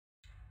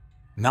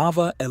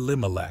Nava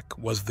Elimelech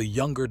was the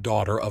younger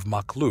daughter of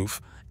Makluf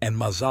and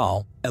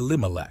Mazal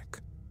Elimelech.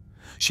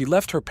 She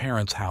left her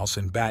parents' house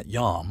in Bat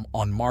Yam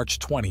on March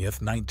 20,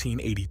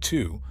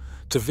 1982,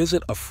 to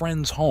visit a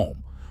friend's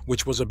home,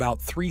 which was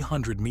about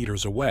 300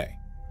 meters away.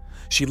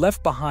 She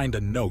left behind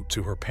a note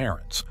to her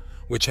parents,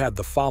 which had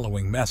the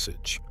following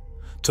message: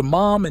 "To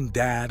Mom and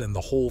Dad and the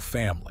whole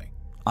family,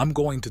 I'm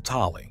going to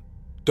Tali.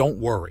 Don't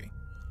worry,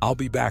 I'll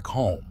be back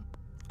home.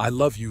 I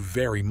love you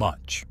very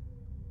much."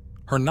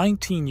 Her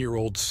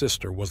 19-year-old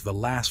sister was the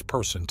last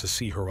person to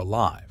see her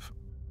alive.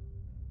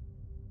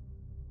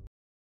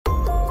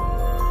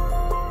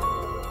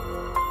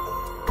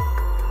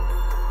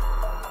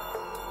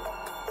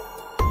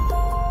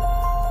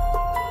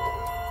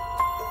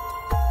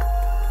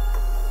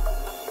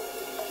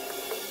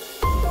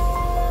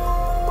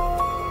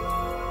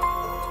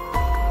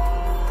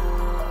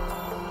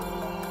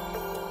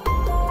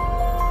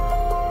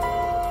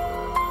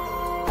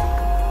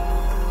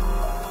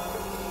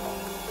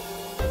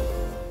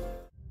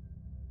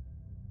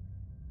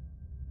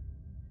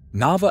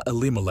 Nava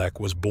Elimelech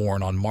was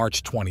born on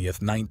March 20,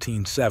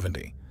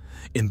 1970,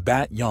 in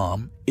Bat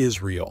Yam,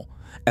 Israel,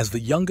 as the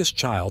youngest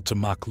child to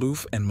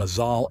Makluf and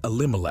Mazal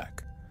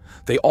Elimelech.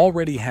 They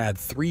already had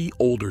 3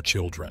 older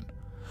children.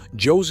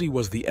 Josie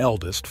was the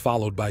eldest,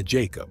 followed by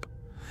Jacob.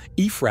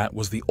 Ephrat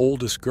was the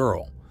oldest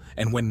girl,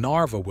 and when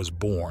Narva was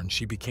born,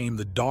 she became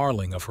the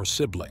darling of her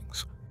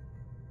siblings.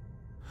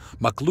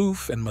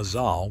 Makluf and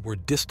Mazal were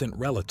distant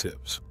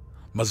relatives.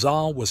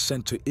 Mazal was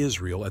sent to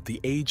Israel at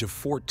the age of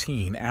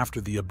 14 after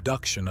the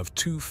abduction of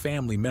 2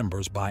 family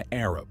members by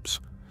Arabs.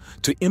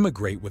 To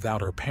immigrate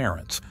without her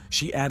parents,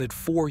 she added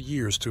 4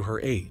 years to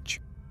her age.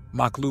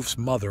 Makluf's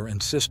mother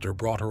and sister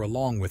brought her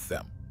along with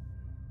them.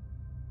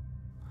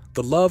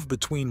 The love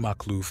between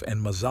Makluf and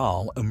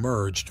Mazal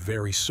emerged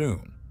very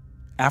soon.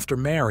 After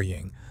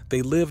marrying,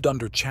 they lived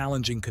under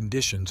challenging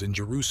conditions in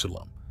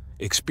Jerusalem,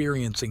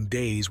 experiencing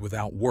days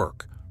without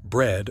work,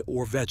 bread,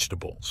 or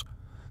vegetables.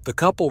 The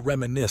couple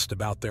reminisced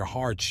about their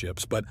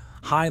hardships but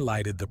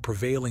highlighted the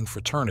prevailing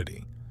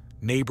fraternity,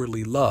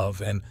 neighborly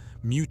love, and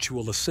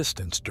mutual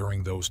assistance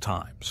during those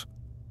times.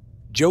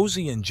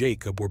 Josie and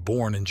Jacob were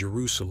born in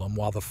Jerusalem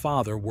while the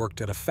father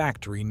worked at a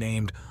factory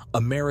named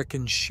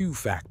American Shoe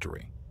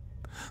Factory.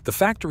 The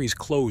factory's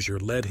closure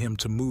led him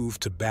to move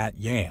to Bat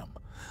Yam,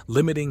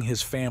 limiting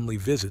his family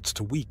visits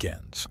to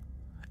weekends.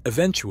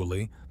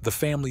 Eventually, the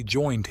family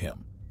joined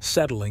him,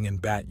 settling in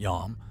Bat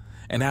Yam,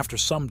 and after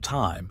some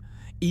time,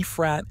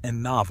 Ephrat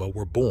and Nava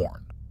were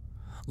born.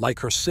 Like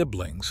her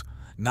siblings,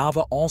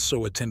 Nava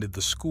also attended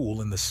the school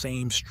in the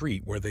same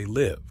street where they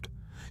lived.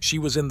 She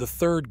was in the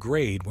 3rd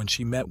grade when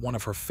she met one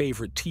of her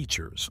favorite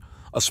teachers,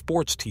 a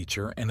sports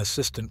teacher and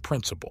assistant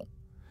principal.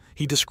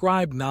 He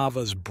described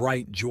Nava's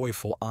bright,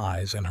 joyful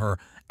eyes and her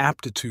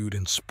aptitude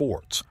in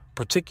sports,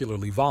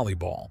 particularly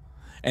volleyball,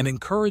 and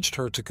encouraged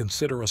her to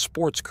consider a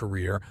sports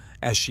career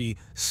as she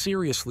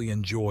seriously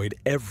enjoyed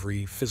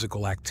every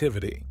physical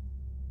activity.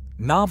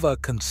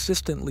 Nava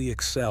consistently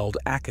excelled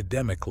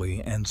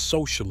academically and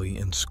socially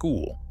in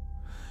school.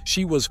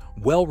 She was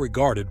well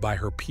regarded by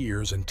her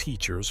peers and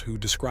teachers who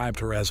described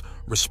her as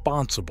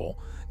responsible,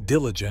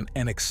 diligent,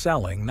 and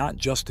excelling not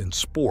just in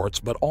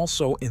sports but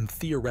also in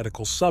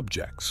theoretical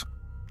subjects.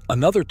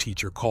 Another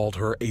teacher called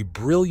her a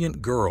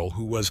brilliant girl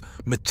who was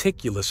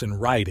meticulous in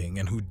writing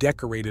and who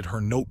decorated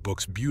her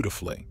notebooks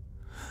beautifully.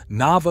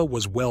 Nava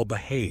was well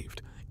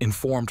behaved,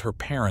 informed her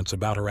parents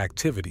about her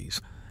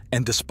activities,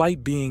 and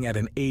despite being at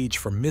an age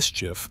for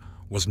mischief,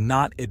 was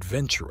not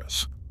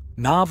adventurous.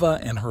 Nava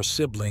and her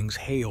siblings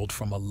hailed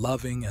from a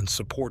loving and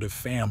supportive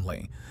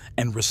family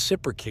and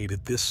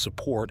reciprocated this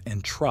support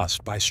and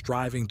trust by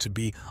striving to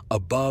be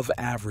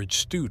above-average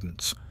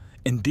students,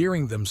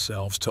 endearing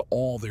themselves to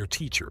all their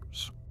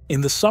teachers. In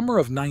the summer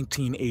of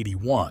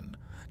 1981,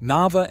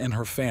 Nava and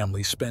her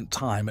family spent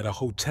time at a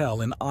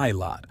hotel in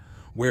Eilat,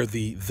 where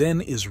the then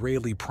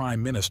Israeli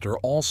Prime Minister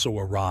also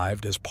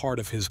arrived as part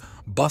of his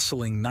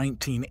bustling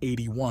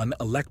 1981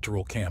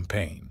 electoral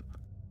campaign.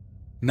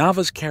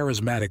 Nava's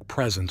charismatic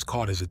presence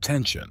caught his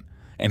attention,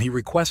 and he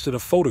requested a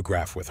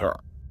photograph with her.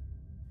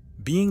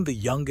 Being the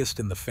youngest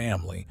in the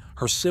family,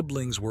 her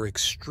siblings were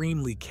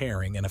extremely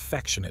caring and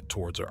affectionate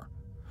towards her.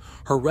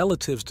 Her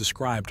relatives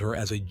described her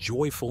as a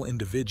joyful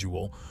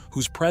individual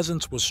whose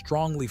presence was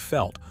strongly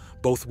felt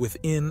both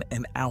within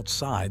and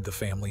outside the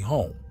family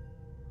home.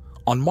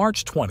 On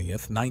March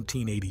 20th,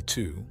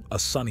 1982, a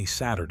sunny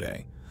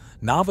Saturday,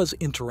 Nava's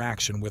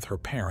interaction with her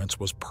parents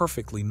was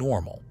perfectly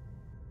normal.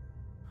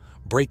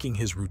 Breaking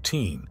his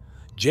routine,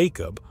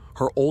 Jacob,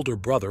 her older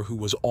brother who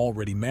was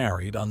already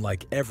married,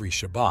 unlike every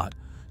Shabbat,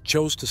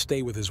 chose to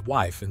stay with his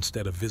wife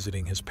instead of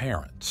visiting his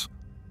parents.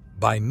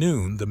 By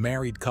noon, the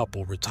married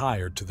couple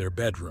retired to their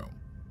bedroom.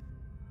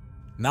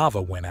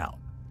 Nava went out.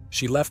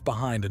 She left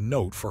behind a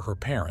note for her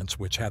parents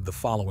which had the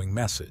following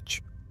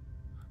message: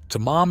 "To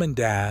Mom and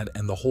Dad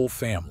and the whole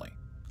family,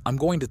 I'm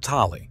going to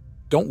Tali.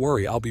 Don't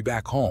worry, I'll be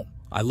back home.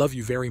 I love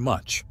you very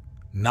much.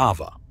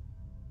 Nava."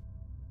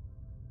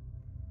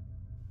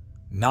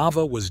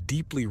 Nava was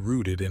deeply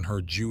rooted in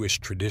her Jewish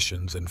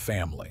traditions and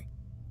family.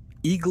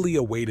 eagerly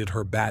awaited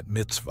her bat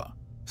mitzvah,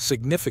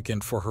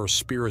 significant for her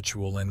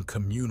spiritual and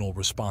communal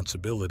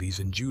responsibilities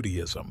in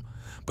Judaism,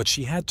 but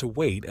she had to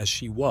wait as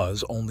she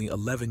was only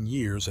 11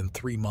 years and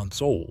 3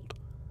 months old.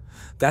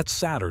 That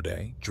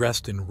Saturday,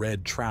 dressed in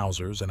red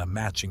trousers and a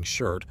matching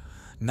shirt,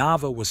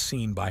 Nava was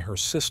seen by her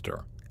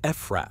sister,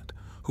 Efrat,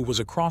 who was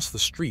across the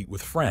street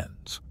with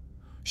friends.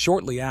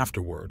 Shortly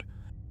afterward,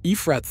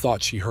 Efrat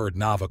thought she heard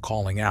Nava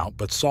calling out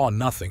but saw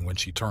nothing when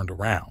she turned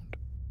around.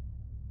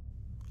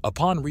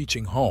 Upon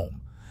reaching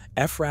home,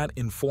 Efrat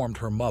informed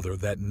her mother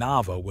that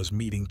Nava was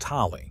meeting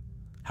Tali.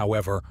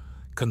 However,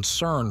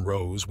 concern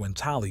rose when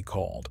Tali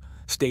called,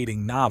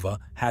 stating Nava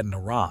hadn't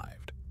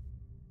arrived.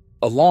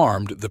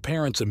 Alarmed, the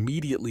parents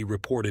immediately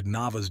reported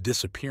Nava's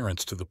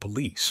disappearance to the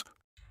police,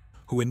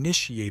 who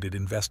initiated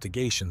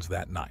investigations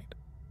that night.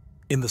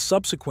 In the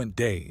subsequent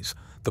days,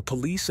 the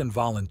police and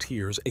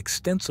volunteers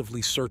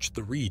extensively searched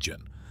the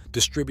region,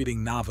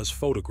 distributing Nava's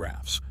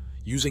photographs,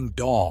 using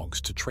dogs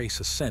to trace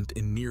a scent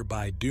in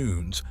nearby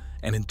dunes,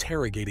 and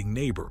interrogating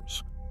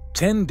neighbors.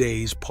 10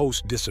 days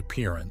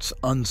post-disappearance,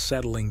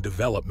 unsettling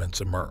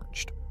developments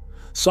emerged.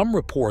 Some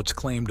reports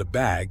claimed a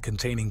bag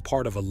containing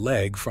part of a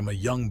leg from a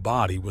young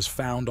body was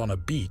found on a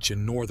beach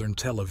in northern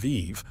Tel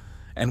Aviv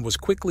and was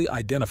quickly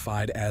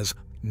identified as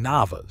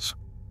Nava's.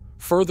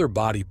 Further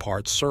body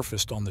parts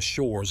surfaced on the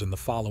shores in the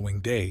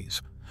following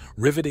days,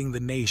 riveting the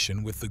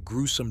nation with the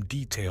gruesome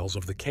details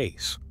of the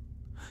case.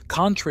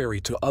 Contrary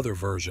to other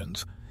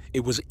versions,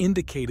 it was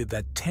indicated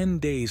that 10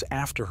 days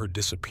after her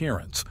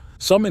disappearance,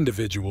 some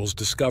individuals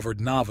discovered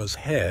Nava's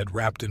head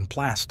wrapped in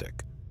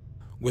plastic,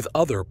 with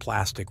other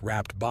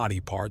plastic-wrapped body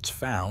parts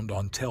found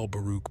on Tel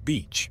Barouk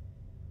Beach.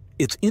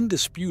 It's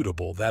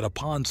indisputable that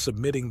upon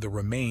submitting the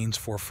remains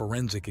for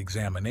forensic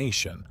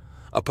examination,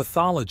 a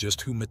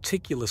pathologist who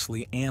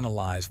meticulously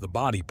analyzed the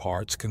body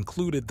parts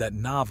concluded that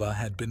Nava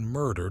had been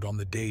murdered on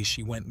the day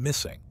she went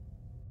missing.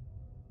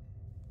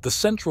 The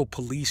Central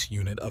Police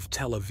Unit of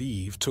Tel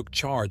Aviv took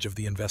charge of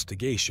the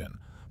investigation,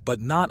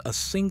 but not a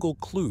single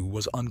clue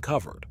was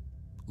uncovered.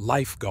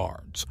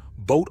 Lifeguards,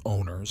 boat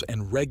owners,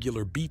 and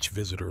regular beach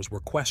visitors were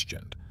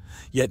questioned,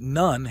 yet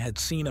none had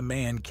seen a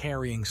man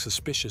carrying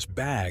suspicious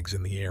bags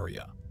in the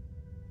area.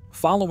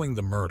 Following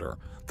the murder,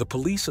 the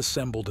police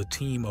assembled a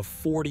team of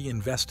 40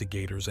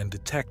 investigators and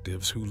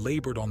detectives who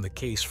labored on the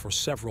case for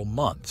several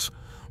months,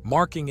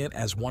 marking it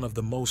as one of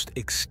the most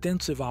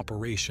extensive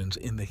operations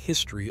in the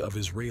history of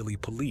Israeli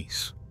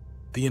police.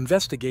 The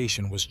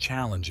investigation was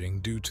challenging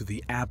due to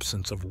the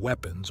absence of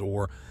weapons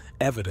or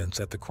evidence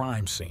at the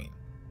crime scene.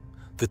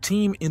 The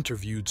team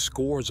interviewed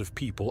scores of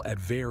people at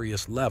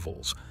various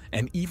levels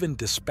and even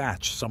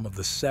dispatched some of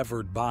the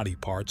severed body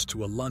parts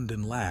to a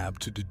London lab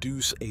to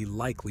deduce a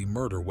likely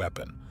murder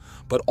weapon,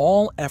 but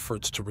all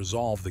efforts to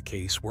resolve the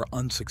case were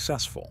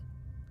unsuccessful.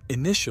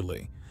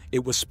 Initially,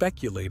 it was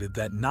speculated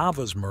that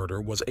Nava's murder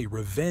was a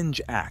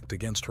revenge act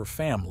against her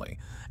family,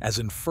 as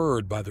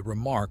inferred by the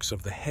remarks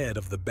of the head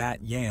of the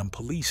Bat Yam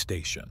police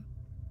station.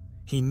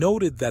 He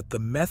noted that the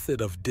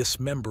method of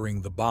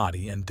dismembering the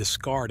body and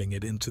discarding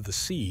it into the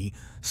sea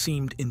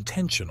seemed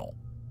intentional.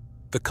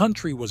 The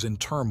country was in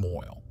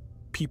turmoil.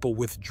 People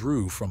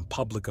withdrew from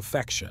public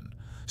affection.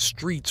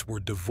 Streets were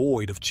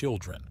devoid of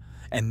children.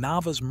 And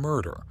Nava's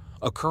murder,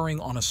 occurring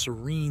on a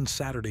serene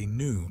Saturday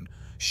noon,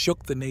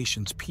 shook the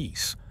nation's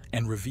peace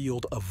and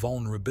revealed a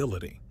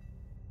vulnerability.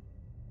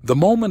 The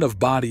moment of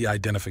body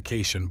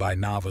identification by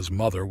Nava's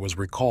mother was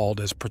recalled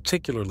as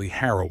particularly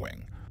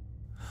harrowing.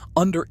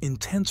 Under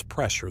intense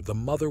pressure, the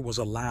mother was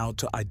allowed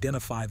to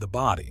identify the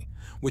body,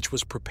 which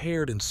was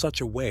prepared in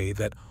such a way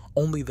that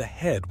only the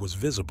head was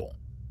visible.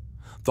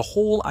 The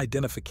whole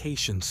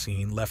identification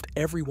scene left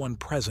everyone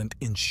present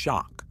in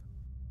shock.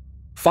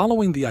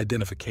 Following the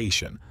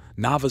identification,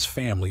 Nava's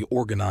family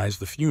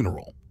organized the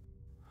funeral.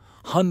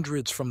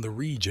 Hundreds from the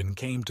region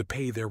came to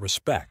pay their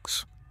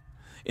respects.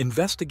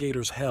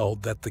 Investigators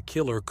held that the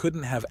killer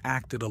couldn't have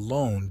acted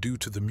alone due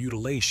to the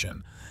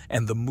mutilation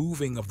and the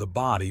moving of the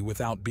body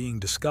without being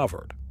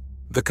discovered.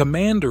 The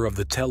commander of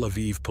the Tel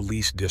Aviv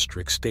Police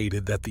District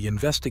stated that the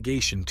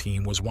investigation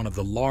team was one of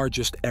the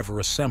largest ever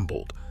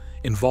assembled,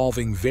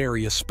 involving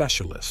various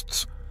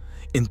specialists.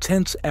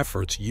 Intense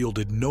efforts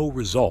yielded no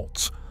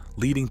results,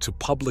 leading to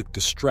public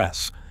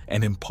distress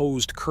and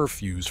imposed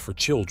curfews for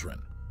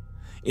children.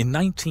 In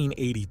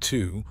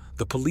 1982,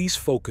 the police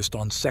focused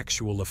on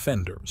sexual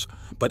offenders,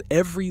 but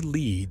every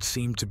lead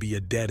seemed to be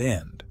a dead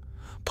end.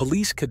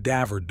 Police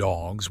cadaver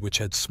dogs, which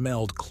had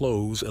smelled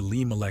clothes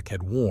Elimelech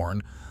had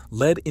worn,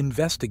 led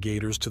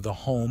investigators to the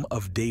home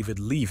of David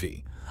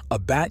Levy, a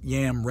Bat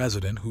Yam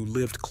resident who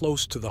lived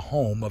close to the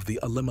home of the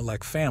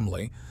Elimelech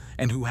family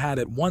and who had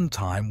at one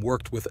time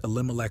worked with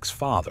Elimelech's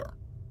father.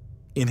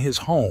 In his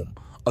home,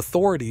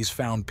 authorities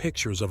found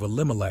pictures of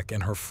Elimelech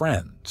and her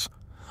friends.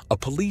 A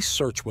police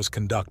search was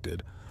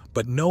conducted,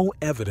 but no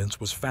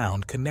evidence was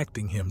found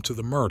connecting him to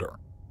the murder.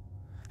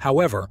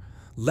 However,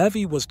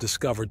 Levy was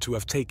discovered to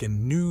have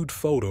taken nude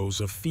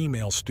photos of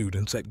female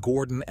students at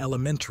Gordon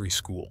Elementary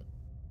School.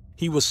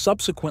 He was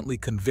subsequently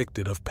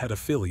convicted of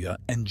pedophilia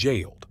and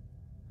jailed.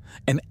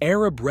 An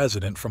Arab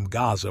resident from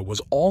Gaza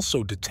was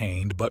also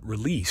detained but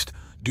released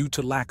due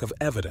to lack of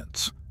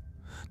evidence.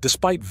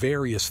 Despite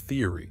various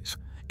theories,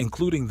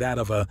 including that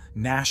of a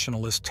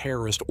nationalist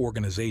terrorist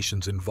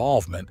organization's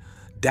involvement,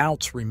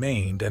 doubts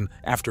remained, and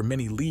after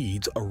many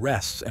leads,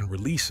 arrests, and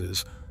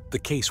releases, the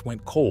case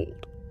went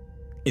cold.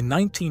 In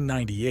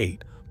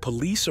 1998,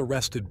 police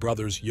arrested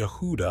brothers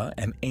Yehuda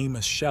and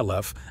Amos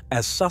Shelef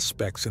as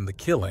suspects in the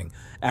killing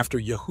after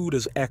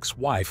Yehuda's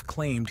ex-wife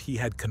claimed he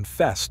had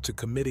confessed to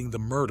committing the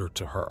murder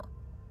to her.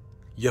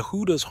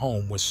 Yehuda's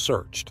home was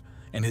searched,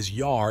 and his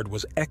yard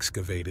was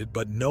excavated,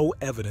 but no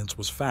evidence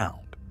was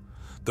found.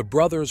 The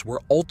brothers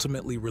were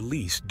ultimately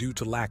released due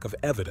to lack of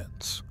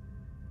evidence.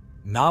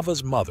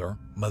 Nava's mother,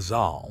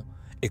 Mazal,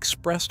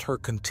 expressed her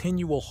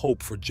continual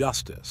hope for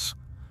justice,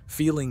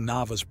 feeling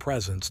Nava's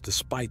presence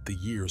despite the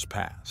years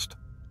past.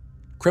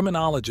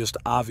 Criminologist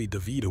Avi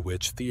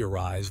Davidovich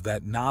theorized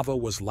that Nava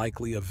was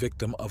likely a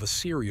victim of a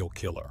serial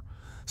killer,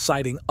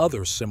 citing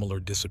other similar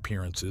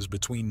disappearances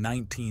between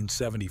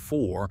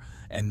 1974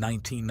 and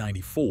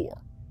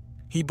 1994.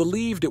 He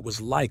believed it was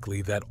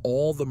likely that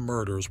all the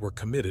murders were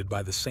committed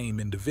by the same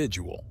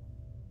individual.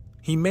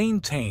 He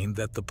maintained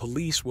that the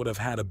police would have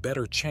had a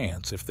better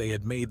chance if they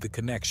had made the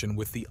connection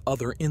with the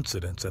other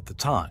incidents at the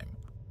time.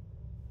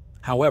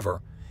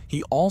 However,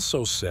 he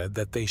also said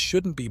that they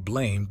shouldn't be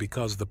blamed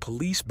because the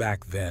police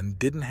back then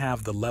didn't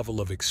have the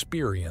level of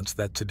experience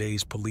that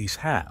today's police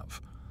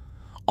have.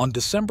 On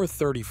December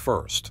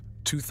 31,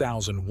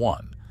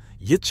 2001,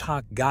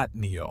 Yitzhak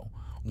Gatnio,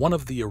 one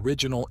of the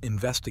original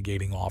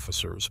investigating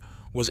officers,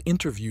 was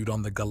interviewed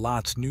on the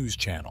Galatz news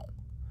channel.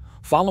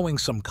 Following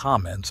some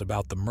comments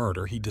about the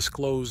murder, he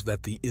disclosed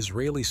that the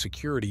Israeli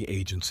security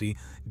agency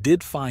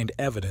did find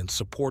evidence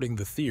supporting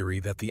the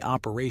theory that the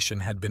operation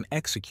had been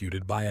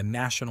executed by a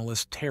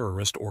nationalist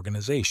terrorist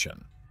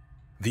organization.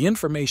 The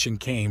information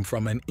came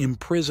from an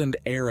imprisoned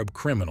Arab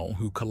criminal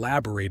who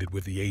collaborated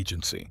with the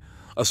agency,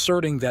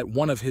 asserting that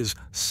one of his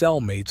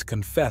cellmates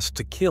confessed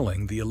to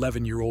killing the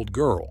 11-year-old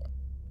girl.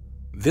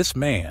 This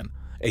man,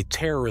 a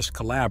terrorist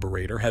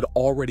collaborator, had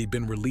already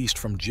been released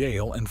from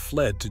jail and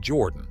fled to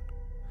Jordan.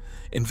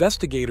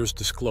 Investigators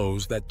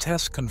disclosed that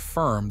tests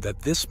confirmed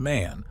that this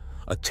man,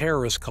 a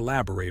terrorist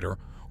collaborator,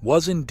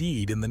 was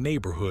indeed in the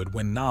neighborhood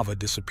when Nava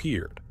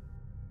disappeared.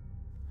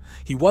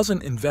 He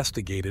wasn't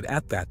investigated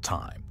at that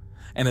time,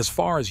 and as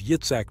far as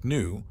Yitzhak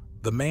knew,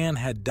 the man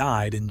had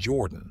died in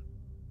Jordan.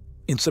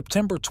 In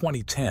September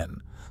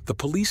 2010, the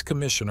police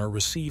commissioner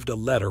received a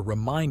letter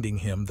reminding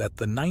him that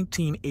the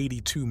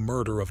 1982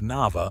 murder of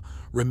Nava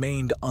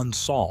remained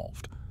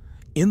unsolved.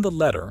 In the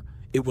letter,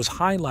 it was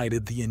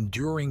highlighted the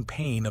enduring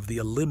pain of the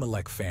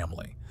Elimelech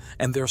family,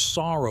 and their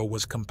sorrow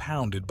was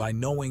compounded by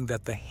knowing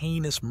that the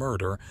heinous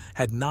murder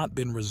had not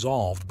been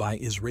resolved by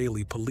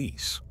Israeli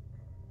police.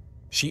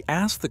 She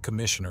asked the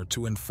commissioner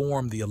to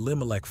inform the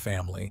Elimelech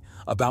family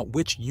about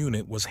which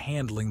unit was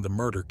handling the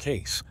murder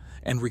case,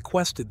 and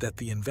requested that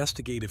the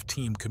investigative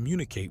team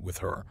communicate with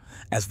her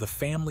as the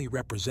family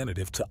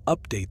representative to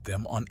update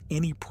them on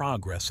any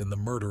progress in the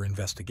murder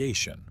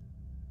investigation.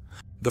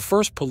 The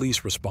first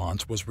police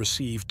response was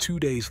received 2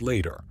 days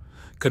later,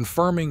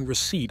 confirming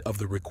receipt of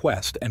the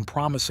request and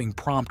promising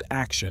prompt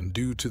action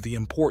due to the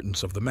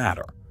importance of the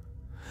matter.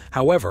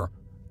 However,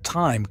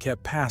 time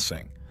kept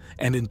passing,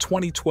 and in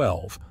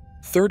 2012,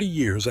 30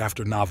 years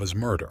after Nava's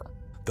murder,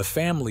 the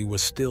family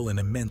was still in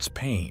immense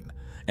pain,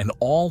 and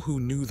all who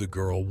knew the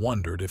girl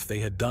wondered if they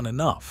had done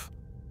enough.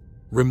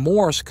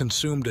 Remorse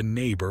consumed a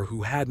neighbor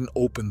who hadn't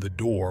opened the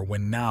door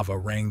when Nava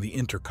rang the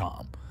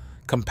intercom,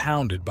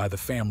 compounded by the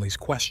family's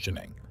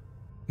questioning.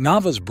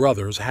 Nava's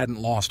brothers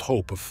hadn't lost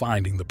hope of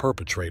finding the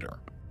perpetrator.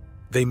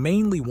 They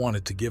mainly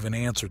wanted to give an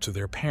answer to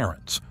their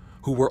parents,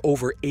 who were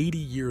over 80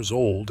 years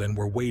old and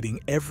were waiting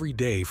every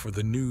day for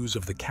the news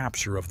of the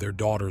capture of their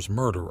daughter's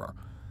murderer.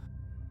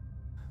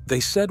 They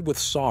said with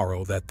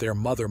sorrow that their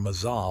mother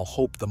Mazal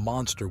hoped the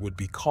monster would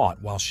be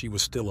caught while she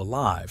was still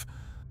alive,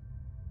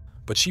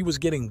 but she was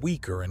getting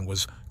weaker and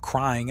was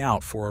crying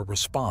out for a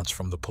response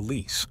from the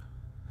police.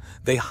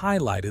 They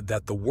highlighted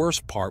that the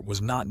worst part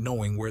was not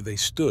knowing where they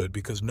stood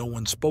because no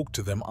one spoke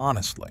to them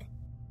honestly.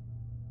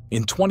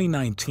 In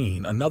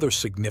 2019, another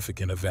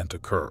significant event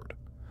occurred.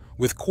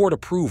 With court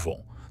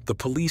approval, the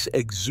police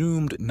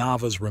exhumed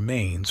Nava's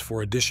remains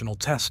for additional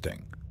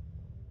testing.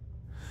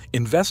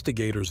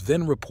 Investigators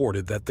then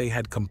reported that they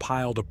had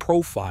compiled a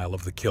profile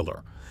of the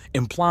killer,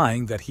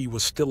 implying that he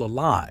was still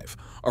alive,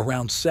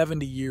 around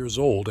 70 years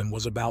old, and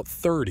was about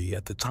 30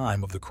 at the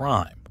time of the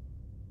crime.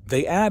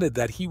 They added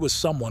that he was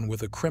someone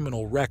with a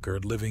criminal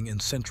record living in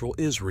central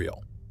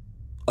Israel.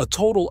 A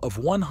total of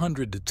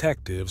 100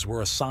 detectives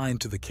were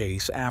assigned to the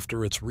case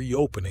after its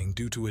reopening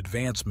due to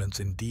advancements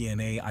in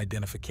DNA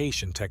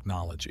identification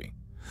technology.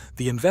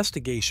 The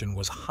investigation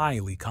was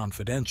highly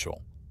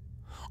confidential.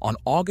 On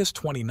August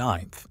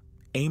 29th,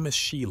 Amos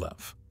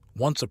Shelef,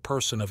 once a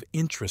person of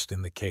interest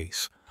in the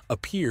case,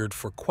 appeared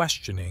for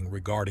questioning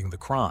regarding the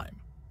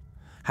crime.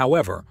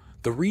 However,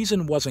 the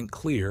reason wasn't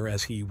clear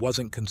as he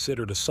wasn't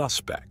considered a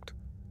suspect.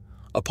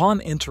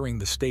 Upon entering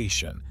the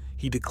station,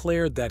 he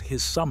declared that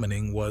his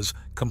summoning was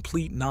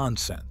complete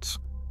nonsense.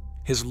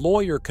 His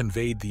lawyer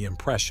conveyed the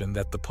impression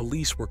that the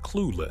police were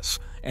clueless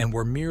and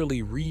were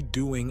merely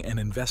redoing an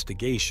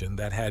investigation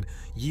that had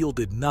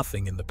yielded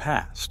nothing in the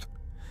past.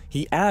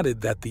 He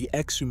added that the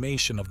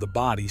exhumation of the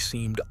body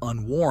seemed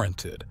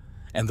unwarranted,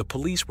 and the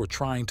police were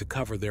trying to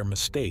cover their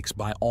mistakes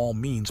by all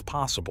means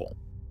possible.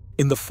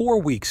 In the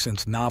 4 weeks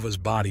since Nava's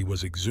body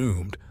was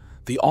exhumed,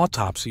 the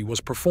autopsy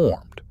was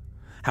performed.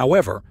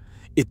 However,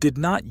 it did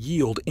not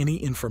yield any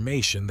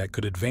information that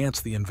could advance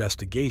the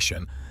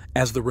investigation,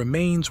 as the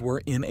remains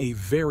were in a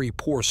very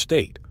poor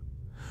state.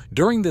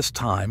 During this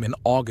time, in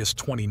August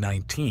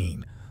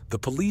 2019, the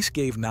police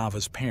gave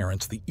Nava's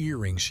parents the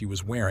earrings she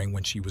was wearing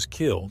when she was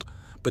killed,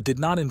 but did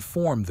not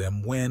inform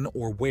them when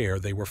or where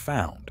they were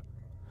found.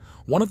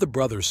 One of the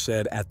brothers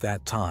said at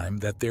that time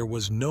that there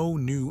was no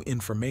new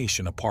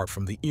information apart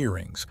from the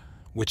earrings,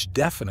 which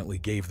definitely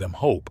gave them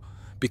hope,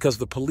 because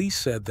the police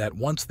said that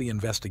once the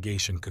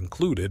investigation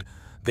concluded,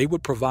 they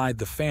would provide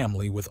the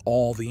family with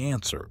all the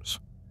answers.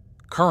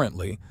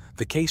 Currently,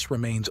 the case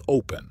remains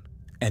open,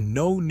 and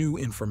no new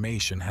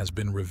information has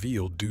been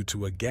revealed due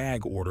to a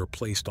gag order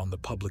placed on the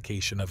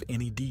publication of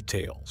any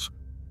details.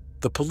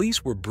 The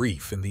police were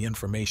brief in the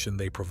information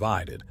they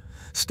provided,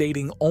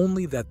 stating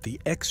only that the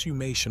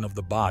exhumation of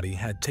the body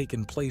had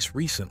taken place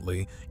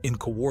recently in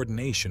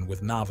coordination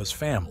with Nava's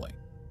family.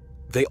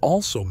 They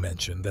also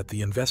mentioned that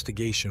the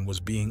investigation was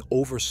being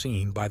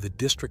overseen by the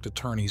District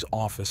Attorney's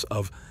Office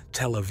of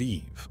Tel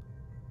Aviv.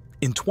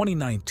 In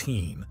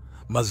 2019,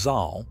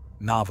 Mazal,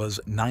 Nava's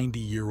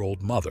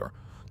 90-year-old mother,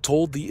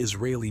 told the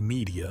Israeli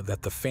media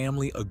that the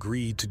family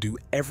agreed to do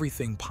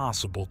everything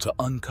possible to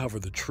uncover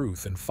the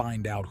truth and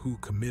find out who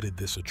committed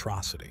this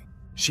atrocity.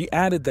 She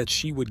added that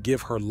she would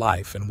give her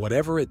life and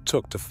whatever it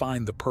took to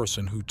find the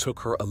person who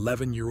took her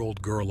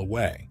 11-year-old girl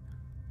away.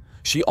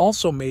 She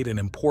also made an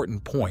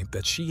important point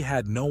that she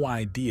had no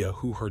idea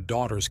who her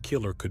daughter's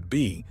killer could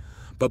be,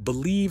 but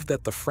believed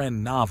that the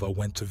friend Nava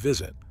went to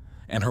visit,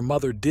 and her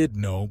mother did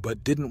know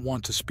but didn't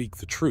want to speak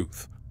the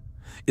truth.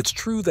 It's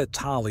true that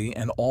Tali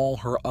and all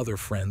her other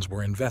friends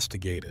were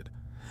investigated,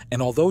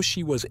 and although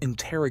she was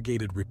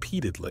interrogated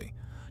repeatedly,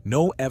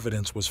 no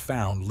evidence was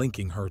found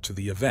linking her to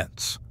the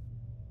events.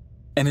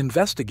 An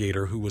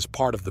investigator who was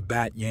part of the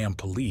Bat Yam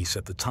police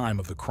at the time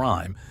of the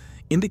crime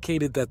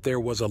indicated that there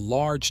was a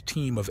large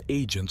team of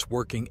agents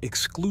working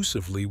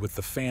exclusively with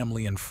the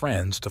family and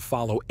friends to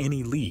follow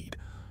any lead,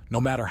 no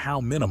matter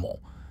how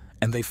minimal,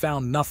 and they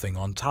found nothing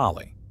on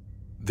Tali.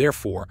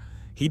 Therefore,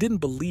 he didn't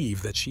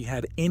believe that she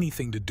had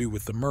anything to do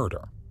with the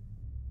murder.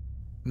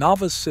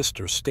 Nava's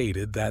sister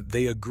stated that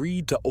they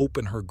agreed to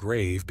open her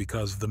grave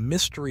because the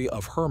mystery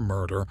of her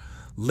murder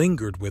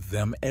lingered with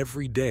them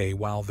every day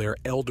while their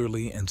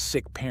elderly and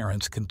sick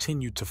parents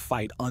continued to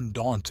fight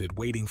undaunted,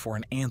 waiting for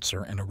an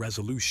answer and a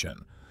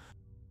resolution.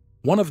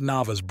 One of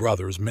Nava's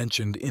brothers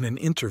mentioned in an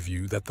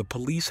interview that the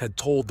police had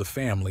told the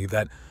family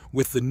that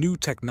with the new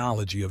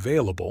technology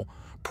available,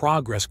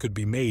 progress could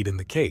be made in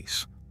the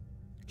case.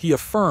 He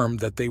affirmed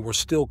that they were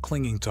still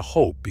clinging to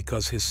hope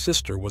because his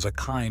sister was a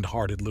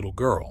kind-hearted little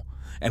girl,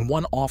 and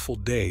one awful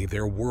day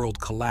their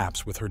world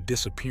collapsed with her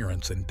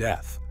disappearance and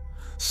death.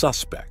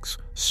 Suspects,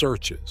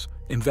 searches,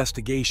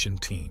 investigation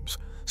teams,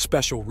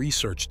 special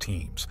research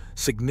teams,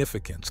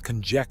 significance,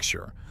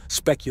 conjecture,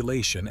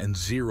 speculation, and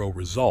zero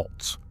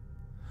results.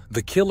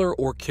 The killer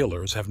or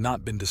killers have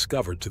not been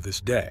discovered to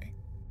this day.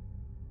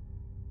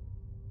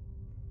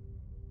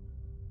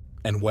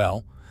 And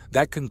well,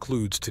 that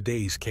concludes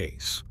today's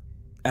case.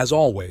 As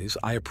always,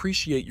 I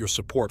appreciate your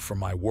support for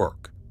my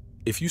work.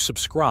 If you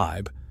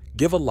subscribe,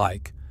 give a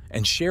like,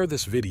 and share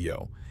this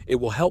video, it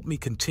will help me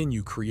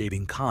continue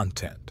creating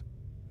content.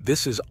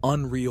 This is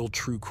Unreal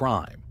True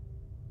Crime.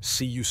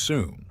 See you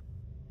soon.